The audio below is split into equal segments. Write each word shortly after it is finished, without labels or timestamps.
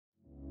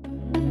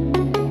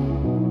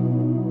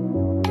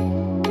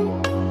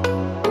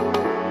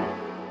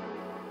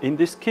In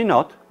this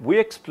keynote, we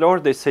explore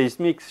the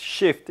seismic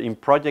shift in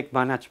project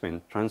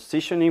management,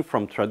 transitioning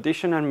from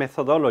traditional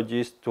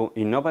methodologies to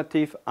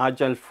innovative,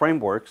 agile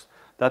frameworks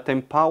that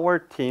empower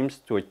teams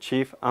to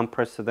achieve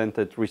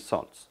unprecedented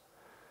results.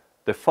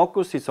 The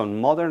focus is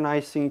on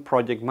modernizing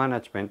project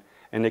management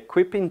and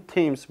equipping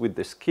teams with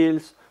the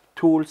skills,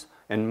 tools,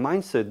 and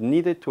mindset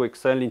needed to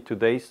excel in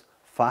today's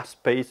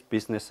fast-paced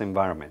business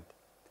environment.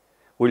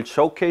 We'll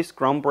showcase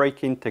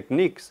groundbreaking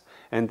techniques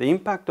and the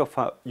impact of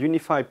a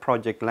unified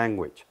project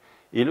language,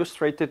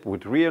 illustrated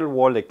with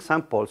real-world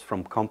examples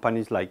from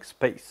companies like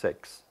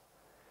SpaceX.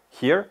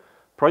 Here,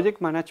 project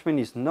management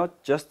is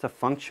not just a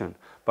function,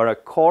 but a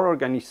core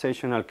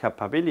organizational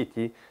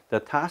capability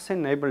that has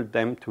enabled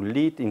them to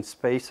lead in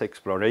space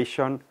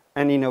exploration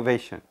and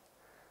innovation.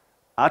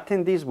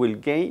 Attendees will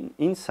gain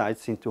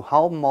insights into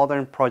how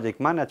modern project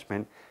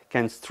management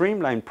can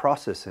streamline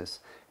processes,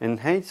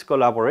 enhance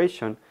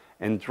collaboration,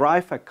 and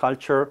drive a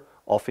culture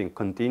of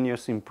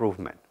continuous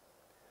improvement.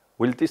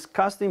 We'll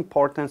discuss the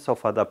importance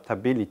of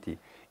adaptability,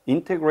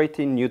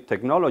 integrating new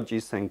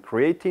technologies, and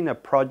creating a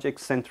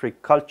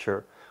project-centric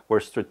culture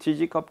where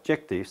strategic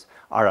objectives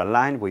are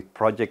aligned with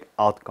project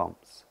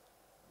outcomes.